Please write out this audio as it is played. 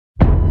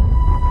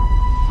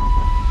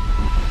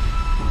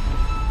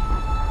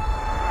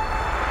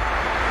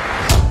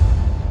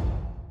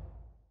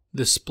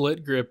The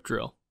split grip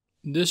drill.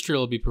 This drill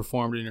will be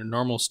performed in your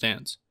normal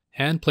stance.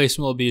 Hand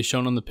placement will be as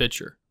shown on the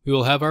picture. We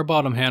will have our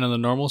bottom hand on the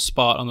normal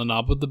spot on the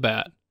knob of the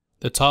bat.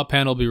 The top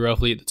hand will be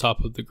roughly at the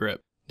top of the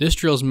grip. This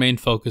drill's main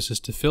focus is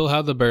to feel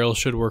how the barrel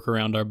should work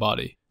around our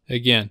body.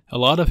 Again, a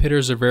lot of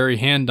hitters are very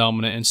hand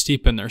dominant and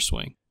steep in their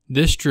swing.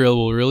 This drill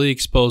will really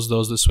expose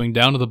those that swing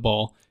down to the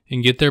ball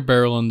and get their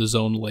barrel in the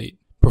zone late.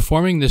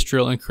 Performing this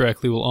drill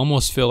incorrectly will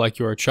almost feel like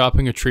you are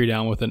chopping a tree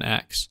down with an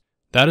axe.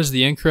 That is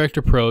the incorrect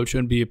approach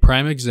and be a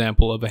prime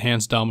example of a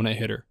hands dominant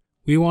hitter.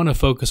 We want to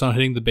focus on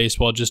hitting the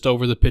baseball just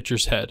over the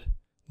pitcher's head.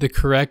 The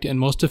correct and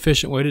most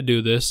efficient way to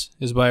do this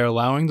is by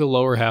allowing the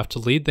lower half to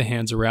lead the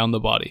hands around the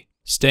body.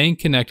 Staying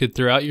connected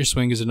throughout your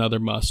swing is another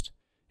must.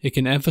 It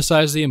can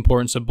emphasize the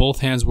importance of both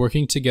hands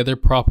working together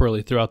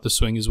properly throughout the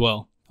swing as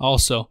well.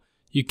 Also,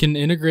 you can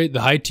integrate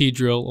the high tee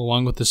drill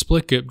along with the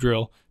split grip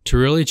drill to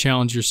really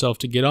challenge yourself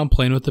to get on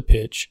plane with the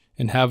pitch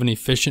and have an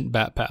efficient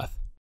bat path.